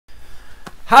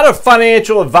How do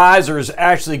financial advisors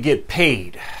actually get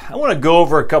paid? I want to go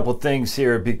over a couple things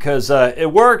here because it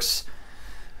works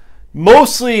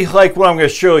mostly like what I'm going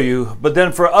to show you, but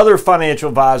then for other financial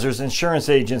advisors, insurance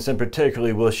agents in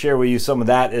particular, we'll share with you some of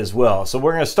that as well. So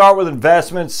we're going to start with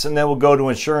investments, and then we'll go to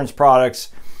insurance products,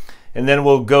 and then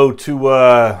we'll go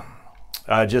to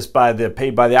just by the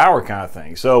paid by the hour kind of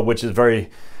thing. So which is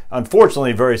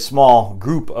unfortunately, very small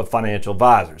group of financial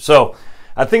advisors. So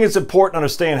I think it's important to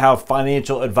understand how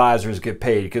financial advisors get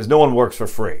paid because no one works for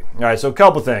free. All right, so a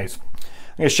couple things.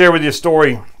 I'm going to share with you a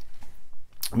story.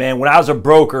 Man, when I was a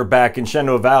broker back in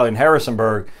Shenandoah Valley in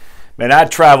Harrisonburg, man,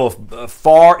 I'd travel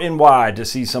far and wide to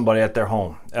see somebody at their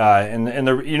home.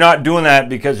 You're not doing that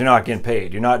because you're not getting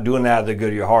paid. You're not doing that out of the good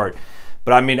of your heart.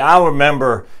 But I mean, I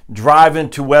remember driving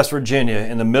to West Virginia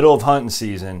in the middle of hunting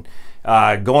season,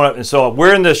 going up. And so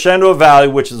we're in the Shenandoah Valley,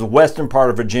 which is the western part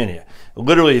of Virginia.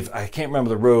 Literally, I can't remember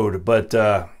the road, but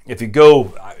if you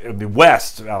go, it'll be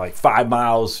west, like 5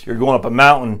 miles. You're going up a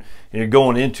mountain, and you're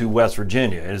going into West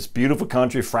Virginia. And it's beautiful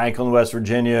country, Franklin, West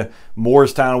Virginia,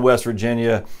 Morristown, West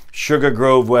Virginia, Sugar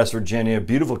Grove, West Virginia,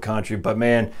 beautiful country. But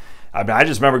man, I mean, I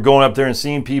just remember going up there and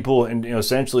seeing people and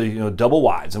essentially double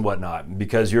wides and whatnot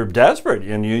because you're desperate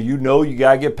and you know you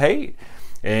gotta get paid.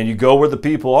 And you go where the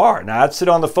people are. Now, I'd sit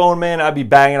on the phone, man. I'd be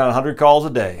banging on 100 calls a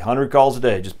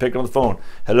day, just picking up the phone.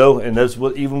 Hello, and that's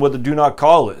even with the do not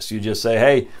call list. You just say,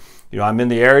 hey, I'm in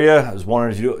the area. I was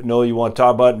wondering if you want to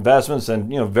talk about investments.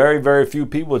 And, very, very few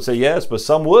people would say yes, but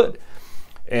some would.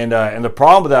 And the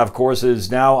problem with that, of course,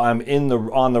 is now I'm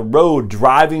on the road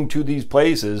driving to these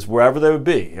places, wherever they would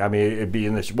be. I mean, it'd be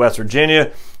in West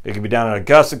Virginia. It could be down in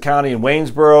Augusta County in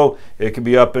Waynesboro. It could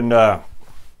be up in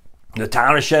the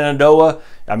town of Shenandoah.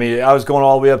 I mean, I was going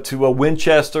all the way up to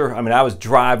Winchester. I mean, I was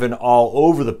driving all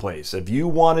over the place. If you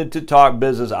wanted to talk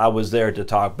business, I was there to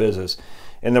talk business.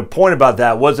 And the point about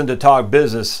that wasn't to talk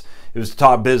business. It was to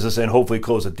talk business and hopefully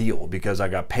close a deal because I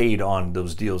got paid on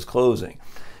those deals closing.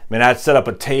 I mean, I'd set up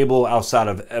a table outside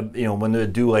of, when they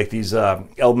do like these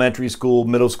elementary school,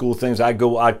 middle school things, I'd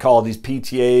call these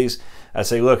PTAs. I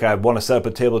say, look, I want to set up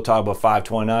a table to talk about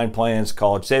 529 plans,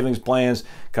 college savings plans.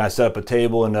 Can I set up a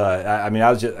table? And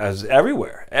I was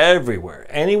everywhere.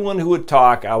 Anyone who would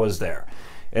talk, I was there.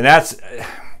 And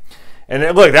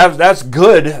look, that's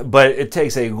good, but it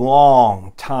takes a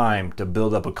long time to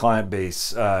build up a client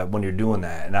base when you're doing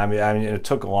that. And I mean, it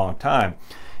took a long time.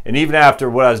 And even after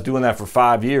what I was doing that for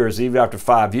 5 years, even after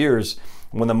 5 years,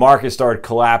 when the market started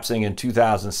collapsing in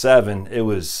 2007, it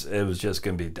was just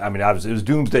going to be, it was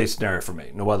doomsday scenario for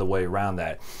me. No other way around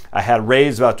that. I had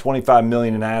raised about $25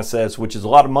 million in assets, which is a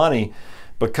lot of money.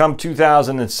 But come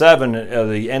 2007,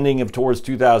 the ending of towards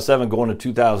 2007, going to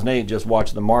 2008, just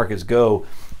watching the markets go,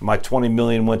 my 20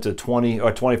 million went to 20,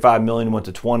 or 25 million went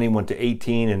to 20, went to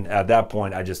 18. And at that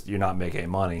point, you're not making any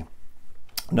money.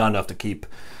 Not enough to keep,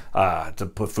 to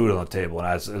put food on the table. And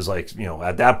it was like,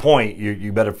 at that point,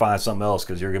 you better find something else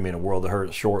because you're going to be in a world of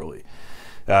hurt shortly.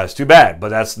 It's too bad, but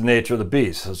that's the nature of the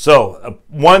beast. So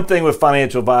one thing with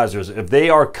financial advisors, if they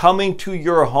are coming to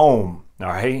your home, all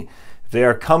right, if they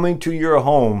are coming to your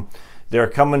home, they're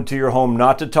coming to your home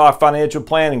not to talk financial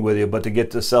planning with you, but to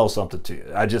get to sell something to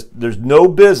you. There's no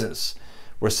business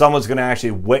where someone's going to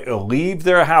actually leave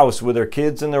their house with their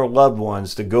kids and their loved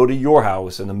ones to go to your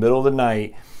house in the middle of the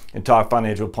night and talk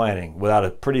financial planning without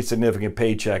a pretty significant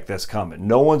paycheck that's coming.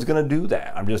 No one's going to do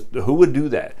that. Who would do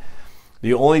that?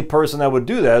 The only person that would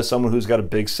do that is someone who's got a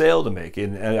big sale to make.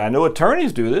 And I know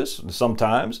attorneys do this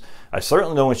sometimes. I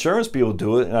certainly know insurance people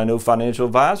do it, and I know financial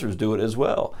advisors do it as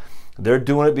well. They're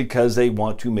doing it because they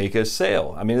want to make a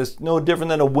sale. I mean, it's no different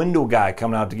than a window guy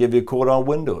coming out to give you a quote on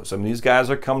windows. I mean, these guys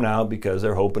are coming out because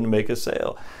they're hoping to make a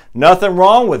sale. Nothing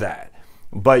wrong with that.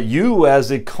 But you as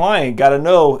a client got to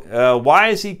know, why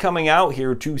is he coming out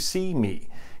here to see me?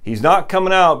 He's not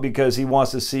coming out because he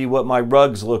wants to see what my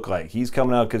rugs look like. He's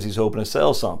coming out because he's hoping to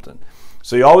sell something.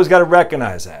 So you always got to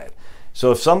recognize that.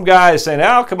 So if some guy is saying,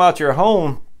 I'll come out to your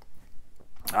home,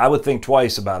 I would think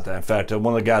twice about that. In fact,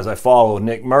 one of the guys I follow,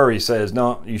 Nick Murray, says,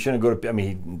 no, you shouldn't go to,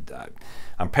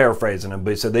 I'm paraphrasing him, but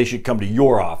he said they should come to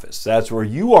your office. That's where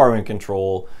you are in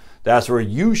control. That's where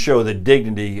you show the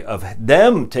dignity of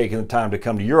them taking the time to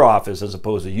come to your office as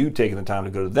opposed to you taking the time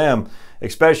to go to them,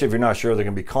 especially if you're not sure they're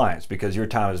going to be clients because your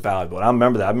time is valuable. And I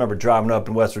remember that. I remember driving up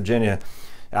in West Virginia.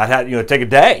 I'd had, take a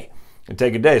day.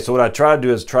 So what I try to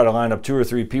do is try to line up 2 or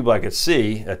 3 people I could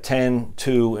see, at 10,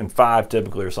 2, and 5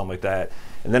 typically or something like that.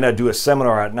 And then I'd do a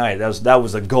seminar at night. That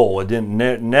was a goal. It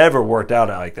never worked out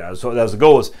like that. So that was the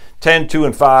goal, was 10, 2,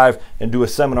 and 5, and do a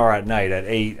seminar at night at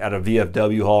 8 at a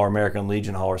VFW hall or American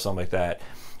Legion hall or something like that.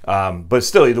 But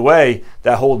still, either way,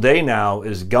 that whole day now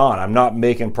is gone. I'm not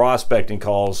making prospecting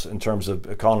calls in terms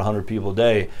of calling 100 people a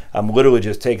day. I'm literally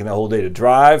just taking the whole day to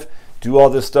drive, do all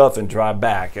this stuff, and drive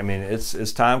back. I mean,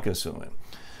 it's time consuming.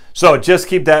 So just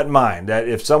keep that in mind, that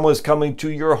if someone's coming to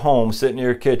your home, sitting in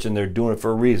your kitchen, they're doing it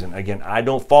for a reason. Again, I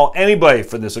don't fault anybody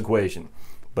for this equation,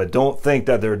 but don't think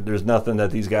that there's nothing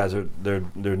that these guys they're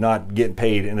not getting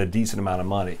paid in a decent amount of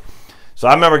money. So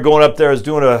I remember going up there, I was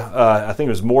doing I think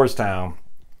it was Moorestown,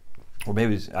 or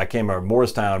maybe I can't remember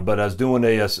Moorestown, but I was doing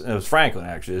it was Franklin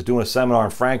actually. I was doing a seminar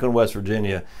in Franklin, West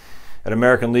Virginia at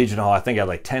American Legion Hall. I think I had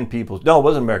like 10 people. No, it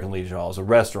wasn't American Legion Hall, it was a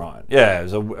restaurant. Yeah, it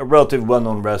was a relatively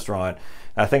well-known restaurant.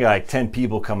 I think I had like 10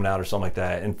 people coming out or something like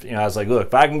that. And I was like, look,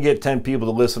 if I can get 10 people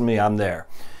to listen to me, I'm there.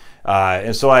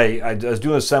 And so I was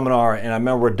doing a seminar, and I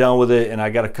remember we're done with it, and I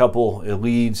got a couple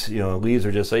leads. Leads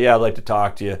are just say, yeah, I'd like to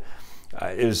talk to you.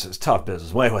 It's tough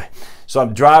business. Well, anyway, so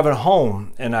I'm driving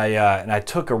home, and I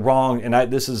took a wrong. And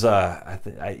either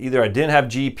I didn't have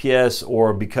GPS,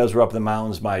 or because we're up in the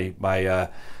mountains,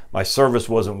 my service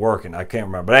wasn't working. I can't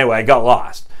remember. But anyway, I got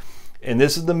lost. And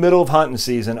this is the middle of hunting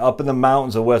season up in the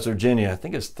mountains of West Virginia. I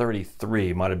think it's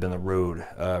 33, might have been the road,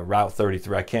 Route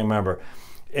 33. I can't remember.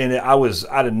 And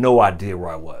I had no idea where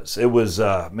I was. It was,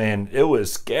 man, it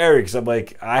was scary because I'm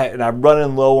like, I'm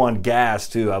running low on gas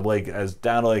too. I was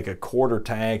down to like a quarter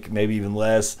tank, maybe even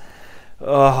less.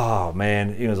 Oh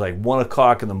man, it was like 1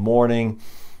 o'clock in the morning.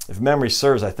 If memory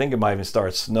serves, I think it might even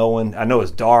start snowing. I know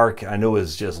it's dark. I know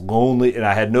it's just lonely, and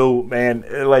I had no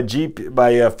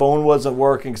my phone wasn't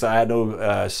working because I had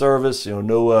no service.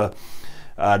 No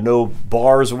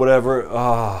bars or whatever.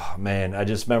 Oh man, I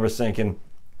just remember thinking,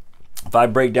 if I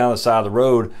break down the side of the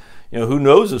road, who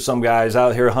knows if some guy's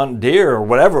out here hunting deer or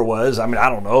whatever it was. I mean, I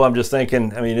don't know. I'm just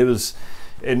thinking. I mean, it was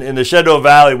in the Shenandoah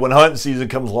Valley, when hunting season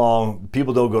comes along,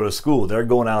 people don't go to school. They're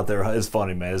going out there. It's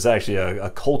funny, man. It's actually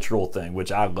a cultural thing,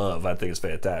 which I love. I think it's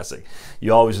fantastic.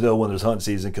 You always know when there's hunting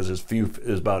season because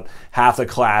there's about half the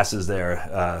classes there.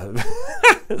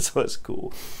 So it's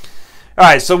cool. All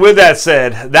right, so with that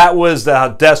said, that was how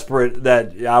desperate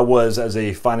that I was as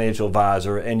a financial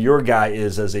advisor, and your guy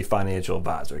is as a financial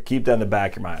advisor. Keep that in the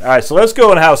back of your mind. All right, so let's go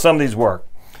on how some of these work.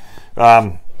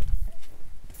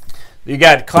 You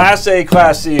got Class A,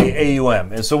 Class C,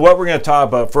 AUM. And so what we're going to talk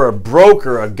about for a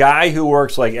broker, a guy who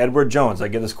works like Edward Jones, I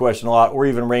get this question a lot, or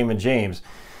even Raymond James,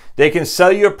 they can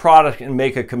sell you a product and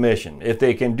make a commission. If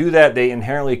they can do that, they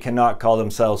inherently cannot call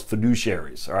themselves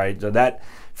fiduciaries. All right, so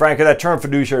frankly, that term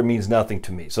fiduciary means nothing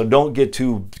to me. So don't get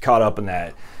too caught up in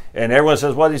that. And everyone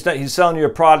says, well, he's selling you a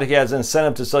product. He has an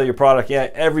incentive to sell your product. Yeah,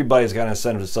 everybody's got an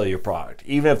incentive to sell your product,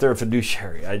 even if they're a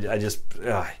fiduciary.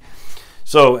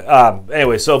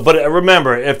 But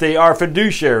remember, if they are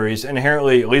fiduciaries,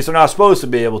 inherently, at least they're not supposed to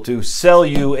be able to sell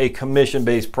you a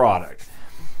commission-based product.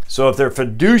 So if they're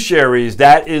fiduciaries,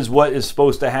 that is what is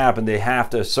supposed to happen. They have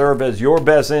to serve as your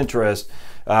best interest.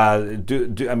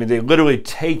 They literally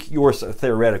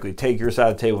theoretically take your side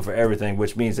of the table for everything,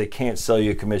 which means they can't sell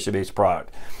you a commission-based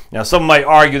product. Now, some might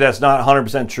argue that's not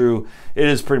 100% true. It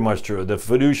is pretty much true. The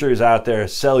fiduciaries out there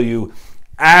sell you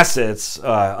assets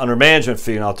under management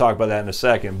fee, and I'll talk about that in a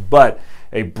second. But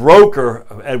a broker,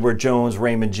 Edward Jones,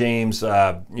 Raymond James,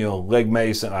 Legg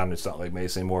Mason, it's not Legg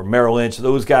Mason anymore, Merrill Lynch,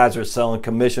 those guys are selling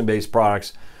commission-based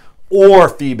products or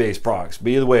fee-based products. But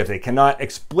either way, if they cannot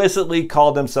explicitly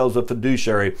call themselves a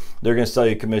fiduciary, they're going to sell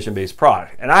you a commission-based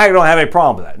product. And I don't have any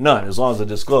problem with that, none, as long as they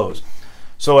disclose.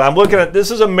 So I'm looking at, this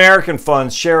is American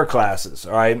Funds share classes,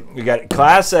 all right? You got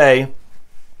Class A.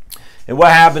 And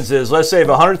what happens is, let's say you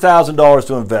have $100,000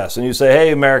 to invest, and you say,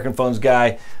 hey, American Funds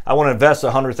guy, I want to invest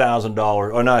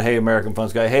 $100,000, or not, hey, American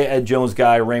Funds guy, hey, Ed Jones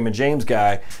guy, Raymond James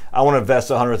guy, I want to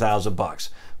invest $100,000.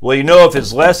 Well, if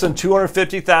it's less than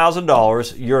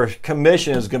 $250,000, your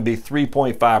commission is going to be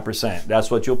 3.5%. That's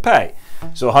what you'll pay.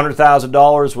 So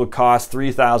 $100,000 would cost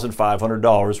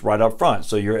 $3,500 right up front.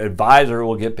 So your advisor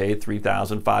will get paid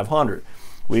 $3,500.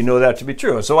 We know that to be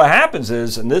true. So what happens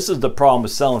is, and this is the problem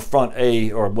with selling front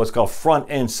A, or what's called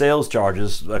front end sales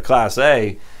charges, Class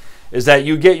A, is that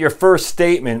you get your first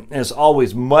statement and it's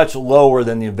always much lower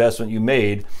than the investment you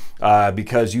made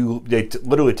because they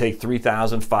literally take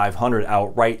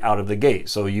 $3,500 out of the gate.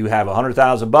 So you have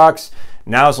 $100,000,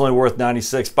 now it's only worth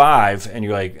 $96,500, and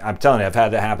you're like, I'm telling you, I've had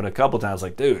that happen a couple times.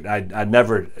 Like, dude, it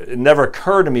never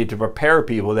occurred to me to prepare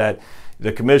people that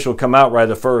the commission will come out right at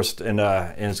the first, and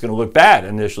it's going to look bad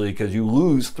initially because you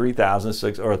lose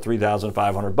 $3,600 or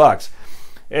 $3,500.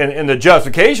 And the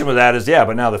justification for that is, yeah,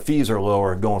 but now the fees are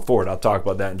lower going forward. I'll talk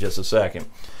about that in just a second.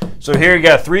 So here you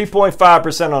got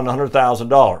 3.5% on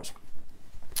 $100,000.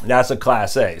 That's a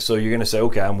Class A. So you're going to say,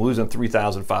 okay, I'm losing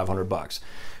 $3,500.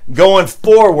 Going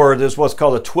forward, there's what's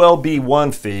called a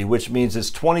 12B1 fee, which means it's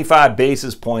 25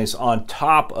 basis points on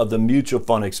top of the mutual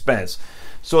fund expense.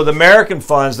 So the American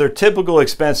funds, their typical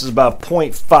expense is about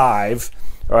 0.5.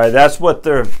 All right, that's what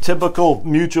their typical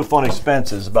mutual fund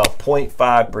expense is, about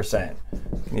 0.5%.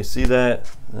 Can you see that?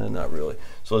 Not really.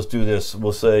 So let's do this.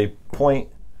 We'll say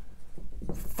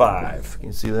 0.5. Can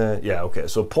you see that? Yeah, okay.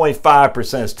 So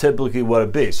 0.5% is typically what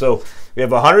it'd be. So we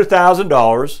have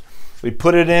 $100,000. We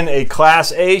put it in a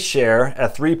Class A share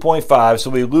at 3.5, so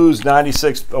we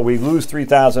lose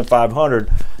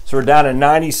 3,500. So we're down to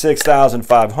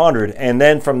 96,500, and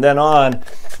then from then on,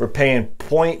 we're paying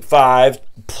 0.5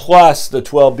 plus the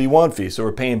 12B1 fee. So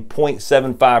we're paying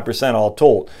 0.75% all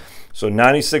told. So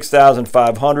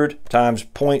 96,500 times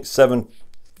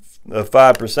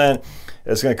 0.75%.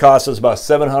 It's going to cost us about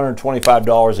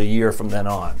 $725 a year from then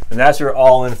on, and that's your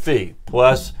all-in fee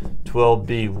plus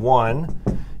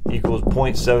 12B1 equals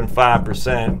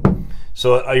 0.75%.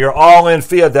 So your all-in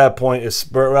fee at that point is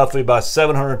roughly about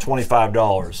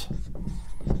 $725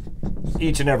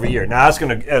 each and every year. Now, that's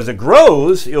going to, as it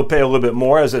grows, you'll pay a little bit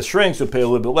more. As it shrinks, you'll pay a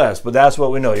little bit less. But that's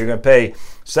what we know. You're going to pay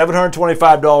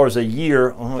 $725 a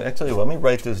year. Oh, actually, let me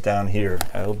write this down here.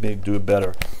 I'll do it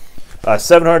better.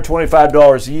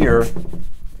 $725 a year.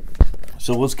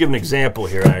 So let's give an example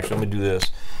here. Actually, let me do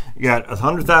this. You got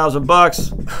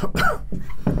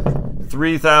 $100,000,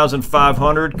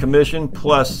 3,500 commission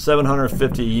plus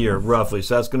 750 a year, roughly.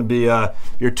 So that's going to be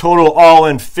your total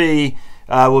all-in fee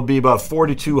will be about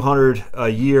 4,200 a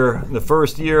year in the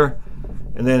first year,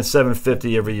 and then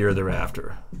 750 every year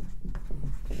thereafter.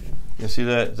 You see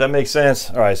that? Does that make sense?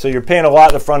 All right. So you're paying a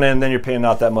lot in the front end, then you're paying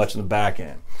not that much in the back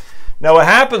end. Now, what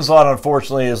happens a lot,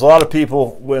 unfortunately, is a lot of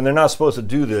people, when they're not supposed to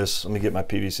do this, let me get my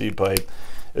PVC pipe,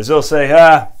 is they'll say,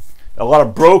 a lot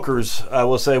of brokers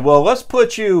will say, well, let's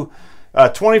put you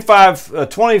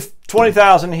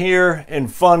 20,000 here in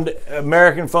fund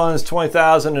American funds,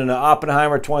 20,000 in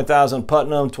Oppenheimer, 20,000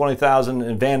 Putnam, 20,000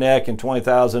 in Van Eck, and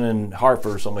 20,000 in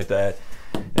Hartford or something like that.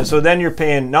 And so then you're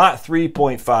paying not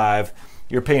 3.5,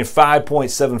 you're paying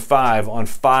 5.75 on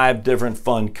 5 different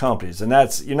fund companies, and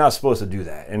that's, you're not supposed to do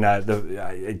that. And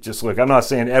just look, I'm not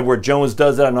saying Edward Jones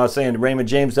does that, I'm not saying Raymond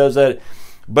James does that.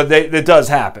 But it does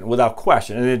happen without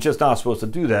question, and it's just not supposed to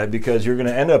do that, because you're going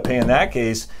to end up paying, in that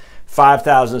case,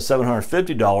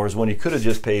 $5,750 when you could have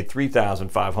just paid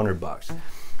 $3,500.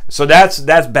 So that's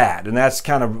bad, and that's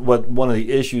kind of what one of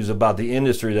the issues about the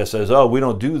industry that says, oh, we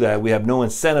don't do that. We have no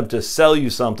incentive to sell you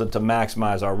something to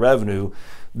maximize our revenue.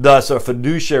 Thus, a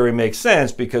fiduciary makes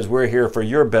sense because we're here for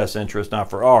your best interest, not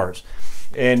for ours.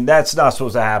 And that's not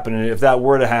supposed to happen. And if that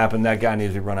were to happen, that guy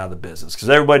needs to be run out of the business, because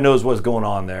everybody knows what's going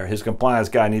on there. His compliance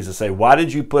guy needs to say, why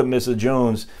did you put Mrs.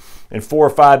 Jones in 4 or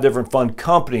 5 different fund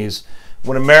companies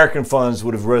when American funds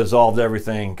would have resolved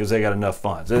everything because they got enough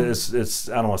funds? It's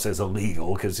I don't want to say it's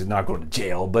illegal because he's not going to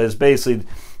jail, but it's basically,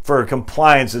 for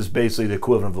compliance, is basically the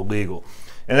equivalent of illegal.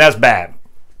 And that's bad.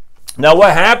 Now,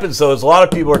 what happens, though, is a lot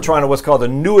of people are trying to what's called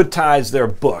annuitize their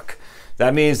book.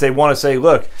 That means they want to say,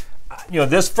 look, you know,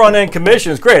 this front end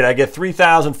commission is great. I get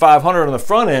 $3,500 on the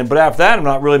front end, but after that, I'm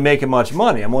not really making much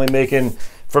money. I'm only making,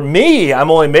 for me, I'm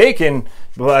only making,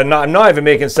 well, I'm not even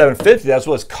making $750. That's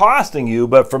what it's costing you.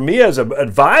 But for me as an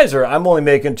advisor, I'm only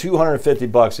making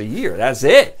 $250 a year. That's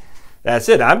it. That's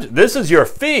it. This is your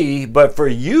fee, but for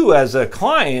you as a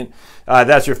client,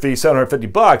 that's your fee,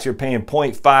 $750. You're paying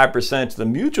 0.5% to the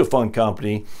mutual fund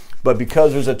company. But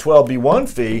because there's a 12B1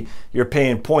 fee, you're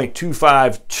paying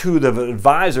 0.25 to the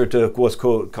advisor to what's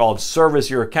called service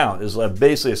your account. It's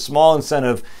basically a small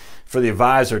incentive for the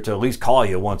advisor to at least call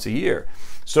you once a year.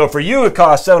 So for you, it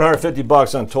costs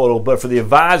 $750 on total, but for the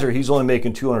advisor, he's only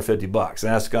making $250,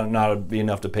 and that's going to not be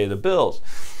enough to pay the bills.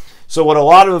 So what a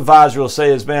lot of advisors will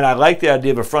say is, man, I like the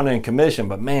idea of a front-end commission,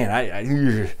 but man,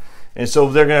 and so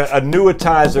they're going to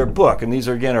annuitize their book. And these,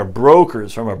 again, are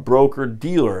brokers from a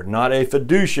broker-dealer, not a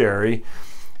fiduciary.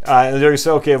 And they're going to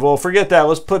say, okay, well, forget that.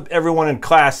 Let's put everyone in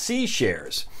Class C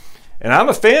shares. And I'm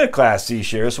a fan of Class C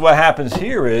shares. So what happens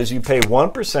here is you pay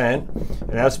 1%, and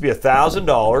that's to be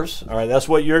 $1,000. All right, that's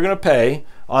what you're going to pay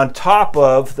on top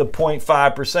of the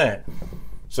 0.5%.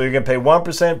 So you're going to pay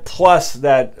 1% plus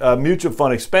that mutual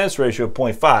fund expense ratio of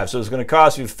 0.5. So it's going to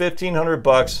cost you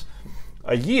 $1,500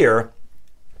 a year.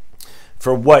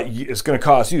 For what it's going to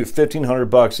cost you,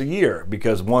 $1,500 a year,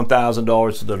 because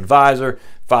 $1,000 to the advisor,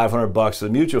 $500 to the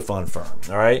mutual fund firm.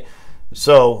 All right,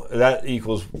 so that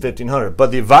equals $1,500. But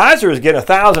the advisor is getting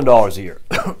 $1,000 a year.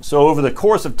 So over the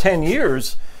course of 10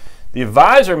 years, the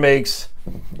advisor makes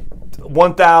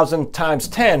 1,000 times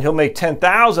 10. He'll make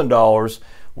 $10,000.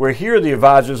 Where here the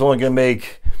advisor is only going to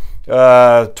make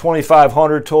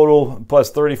 $2,500 total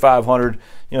plus $3,500.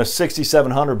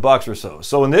 $6,700 or so.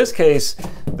 So in this case,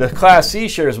 the Class C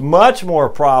share is much more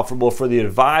profitable for the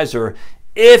advisor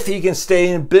if he can stay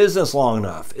in business long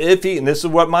enough. And this is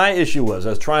what my issue was. I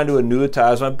was trying to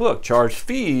annuitize my book, charge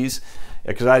fees,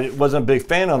 because I wasn't a big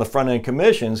fan on the front end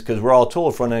commissions, because we're all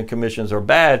told front end commissions are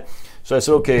bad. So I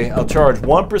said, okay, I'll charge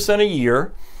 1% a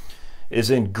year. Is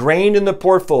ingrained in the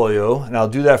portfolio, and I'll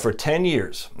do that for 10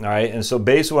 years. All right, and so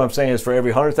basically what I'm saying is for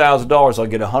every $100,000,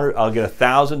 I'll get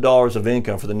 $1,000 of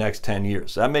income for the next 10 years.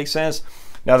 Does that make sense?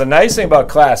 Now the nice thing about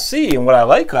Class C, and what I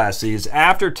like Class C, is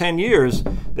after 10 years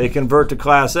they convert to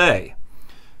Class A.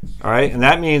 All right, and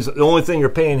that means the only thing you're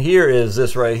paying here is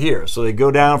this right here. So they go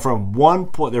down from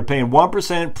they're paying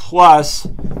 1% plus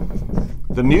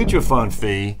the mutual fund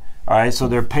fee. All right, so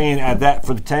they're paying at that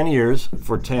for the 10 years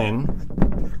for 10.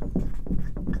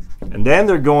 And then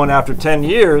they're going, after 10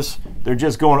 years, they're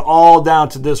just going all down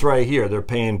to this right here. They're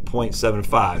paying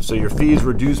 0.75. So your fees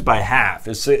reduced by half.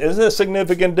 Isn't it a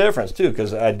significant difference too?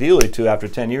 Because ideally too, after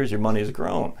 10 years, your money has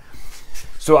grown.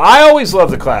 So I always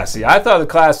loved the Class C. I thought the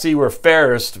Class C were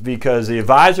fairest because the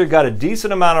advisor got a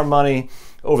decent amount of money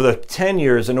over the 10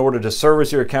 years in order to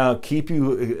service your account, keep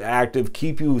you active,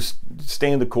 keep you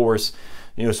staying the course,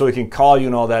 so he can call you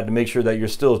and all that to make sure that you're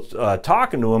still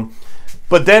talking to him.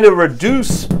 But then to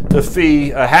reduce the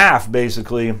fee a half,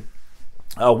 basically,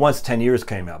 once 10 years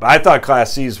came out. But I thought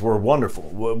Class Cs were wonderful,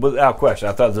 without question.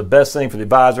 I thought it was the best thing for the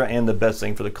advisor and the best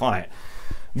thing for the client.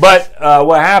 But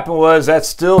what happened was that's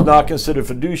still not considered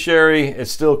fiduciary.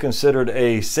 It's still considered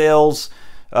a sales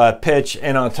pitch.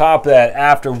 And on top of that,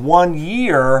 after 1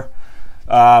 year,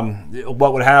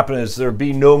 what would happen is there'd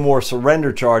be no more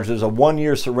surrender charge. There's a 1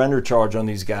 year surrender charge on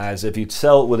these guys. If you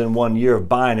sell it within 1 year of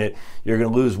buying it, you're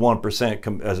going to lose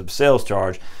 1% as a sales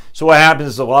charge. So what happens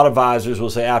is a lot of advisors will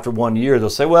say after 1 year, they'll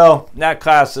say, well, that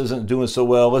class isn't doing so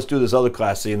well. Let's do this other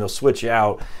Class C, and they'll switch you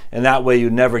out. And that way you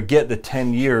never get the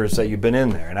 10 years that you've been in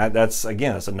there. And that's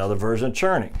another version of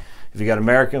churning. If you got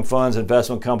American Funds,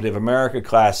 Investment Company of America,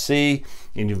 Class C,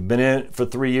 and you've been in it for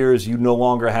 3 years, you no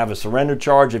longer have a surrender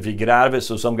charge if you get out of it.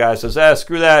 So some guy says,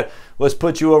 screw that. Let's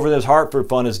put you over this Hartford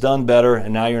fund. It's done better.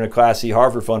 And now you're in a Class C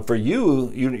Hartford fund. For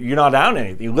you, you're not out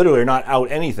anything. You literally are not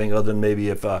out anything other than maybe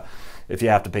if you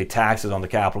have to pay taxes on the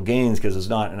capital gains because it's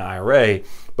not an IRA.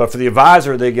 But for the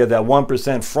advisor, they get that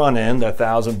 1% front end, that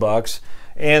 $1,000,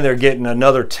 and they're getting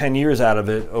another 10 years out of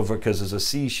it over because it's a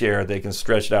C share. They can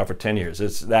stretch it out for 10 years.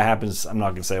 That happens, I'm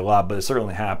not going to say a lot, but it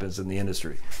certainly happens in the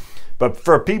industry. But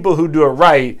for people who do it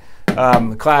right, now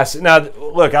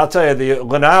look, I'll tell you,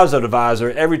 when I was an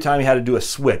advisor, every time you had to do a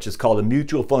switch, it's called a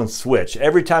mutual fund switch.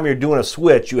 Every time you're doing a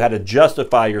switch, you had to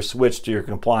justify your switch to your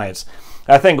compliance.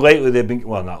 I think lately they've been,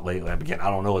 well, not lately, again, I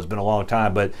don't know, it's been a long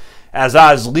time, but as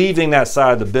I was leaving that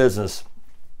side of the business,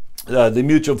 the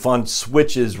mutual fund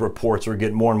switches reports were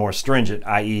getting more and more stringent,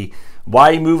 i.e., why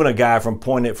are you moving a guy from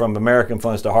American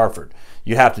Funds to Hartford?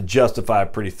 You have to justify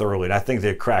it pretty thoroughly, and I think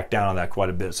they've cracked down on that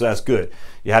quite a bit, so that's good.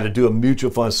 You had to do a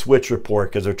mutual fund switch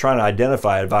report because they're trying to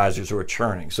identify advisors who are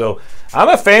churning. So I'm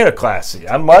a fan of Class C.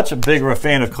 I'm much bigger a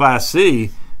fan of Class C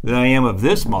than I am of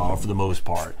this model for the most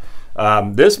part.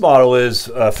 This model is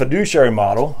a fiduciary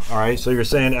model. All right, so you're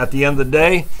saying at the end of the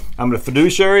day, I'm a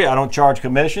fiduciary. I don't charge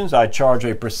commissions. I charge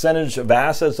a percentage of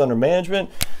assets under management.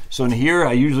 So in here,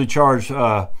 I usually charge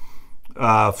for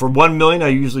 $1 million. I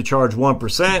usually charge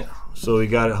 1%. So you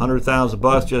got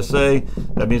 $100,000. Just say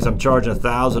that means I'm charging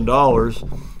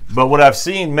 $1,000. But what I've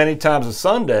seen many times on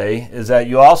Sunday is that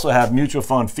you also have mutual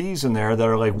fund fees in there that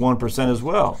are like 1% as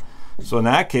well. So in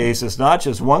that case, it's not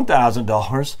just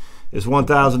 $1,000. It's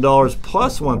 $1,000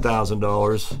 plus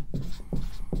 $1,000.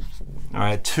 All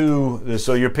right,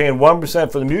 so you're paying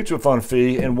 1% for the mutual fund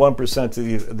fee and 1%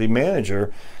 to the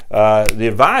manager, the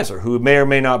advisor, who may or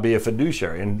may not be a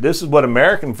fiduciary. And this is what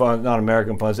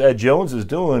Ed Jones is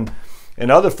doing in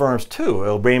other firms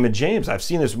too. Raymond James, I've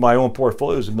seen this in my own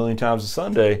portfolios a million times a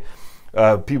Sunday.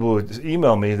 People would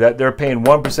email me that they're paying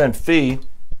 1% fee,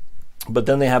 but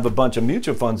then they have a bunch of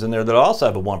mutual funds in there that also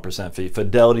have a 1% fee.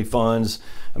 Fidelity funds,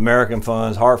 American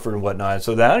Funds, Hartford and whatnot.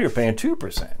 So now you're paying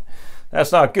 2%.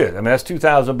 That's not good. I mean, that's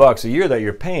 $2,000 a year that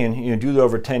you're paying. You do that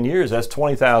over 10 years, that's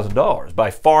 $20,000.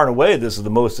 By far and away, this is the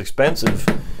most expensive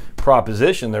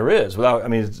proposition there is. Without, I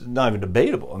mean, it's not even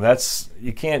debatable. And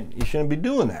you shouldn't be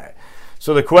doing that.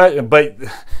 So the question, but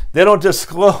they don't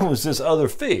disclose this other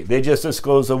fee. They just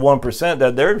disclose the 1%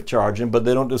 that they're charging, but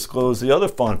they don't disclose the other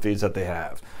fund fees that they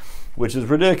have, which is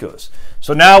ridiculous.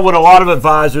 So now what a lot of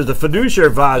advisors, the fiduciary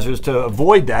advisors, to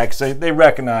avoid that, because they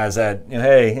recognize that,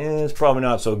 hey, it's probably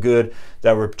not so good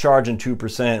that we're charging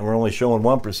 2% and we're only showing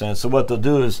 1%. So what they'll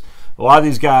do is, A lot of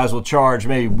these guys will charge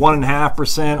maybe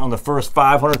 1.5% on the first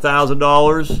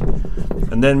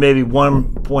 $500,000, and then maybe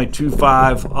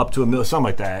 1.25 up to $1 million, something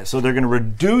like that. So they're going to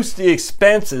reduce the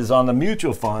expenses on the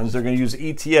mutual funds. They're going to use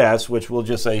ETFs, which will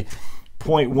just say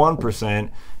 0.1%,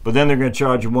 but then they're going to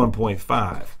charge you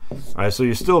 1.5. All right, so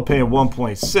you're still paying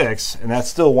 1.6, and that's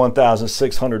still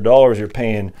 $1,600 you're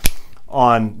paying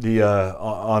on the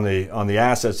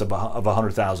assets of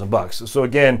 $100,000. So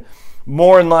again,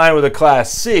 more in line with a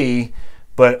Class C,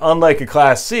 but unlike a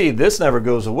Class C, this never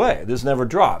goes away. This never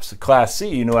drops. A Class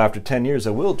C, you know, after 10 years,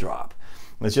 it will drop.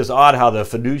 It's just odd how the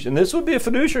fiduciary, and this would be a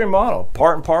fiduciary model,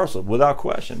 part and parcel, without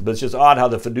question, but it's just odd how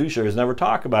the fiduciaries never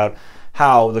talk about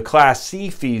how the Class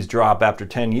C fees drop after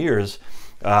 10 years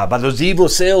by those evil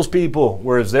salespeople,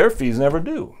 whereas their fees never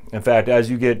do. In fact, as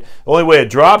you get, the only way it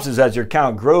drops is as your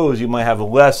account grows, you might have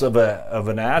less of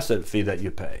an asset fee that you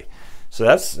pay. So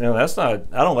that's, you know, that's not,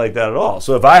 I don't like that at all.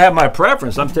 So if I have my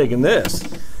preference, I'm taking this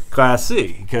Class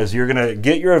C, because you're going to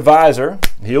get your advisor,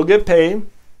 he'll get paid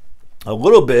a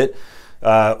little bit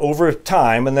over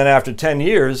time, and then after 10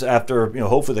 years, after, you know,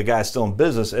 hopefully the guy's still in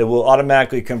business, it will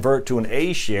automatically convert to an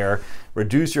A share,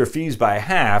 reduce your fees by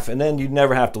half, and then you'd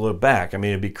never have to look back. I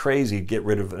mean, it'd be crazy to get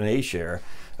rid of an A share.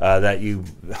 That you,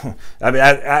 I mean,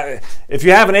 if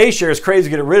you have an A share, it's crazy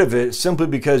to get rid of it simply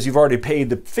because you've already paid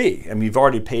the fee. I mean, you've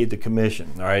already paid the commission,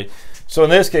 all right? So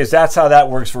in this case, that's how that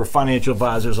works for financial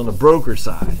advisors on the broker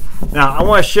side. Now, I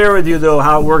want to share with you, though,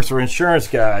 how it works for insurance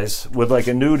guys with like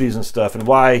annuities and stuff, and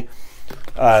why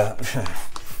the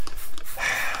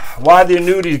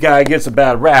annuities guy gets a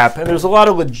bad rap. And there's a lot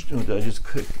of I just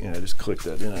clicked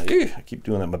that. You know, I keep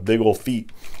doing that. My big old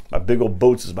feet, my big old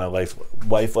boats, as my wife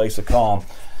likes to call them.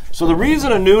 So the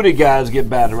reason annuity guys get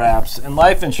bad raps and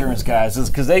life insurance guys is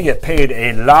because they get paid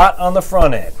a lot on the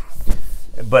front end.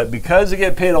 But because they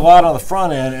get paid a lot on the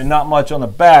front end and not much on the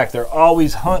back, they're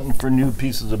always hunting for new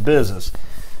pieces of business.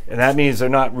 And that means they're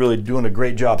not really doing a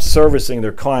great job servicing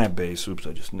their client base. Oops,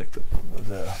 I just nicked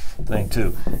the thing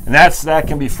too. And that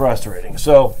can be frustrating.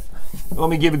 So let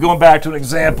me going back to an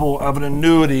example of an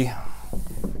annuity.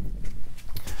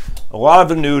 A lot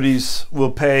of annuities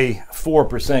will pay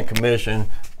 4% commission.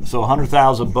 So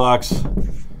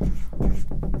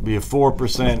 $100,000 be a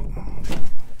 4%.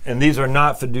 And these are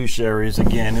not fiduciaries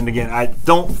again. And again, I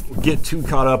don't get too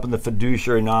caught up in the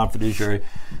fiduciary, non-fiduciary,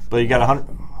 but you got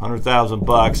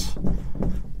 $100,000,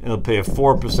 it'll pay a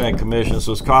 4% commission,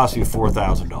 so it's cost you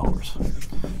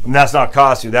 $4,000. And that's not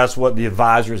cost you, that's what the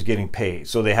advisor is getting paid.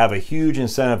 So they have a huge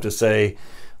incentive to say,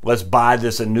 let's buy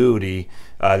this annuity.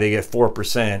 They get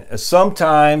 4%.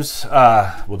 Sometimes,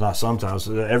 well, not sometimes,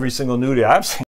 every single annuity I've seen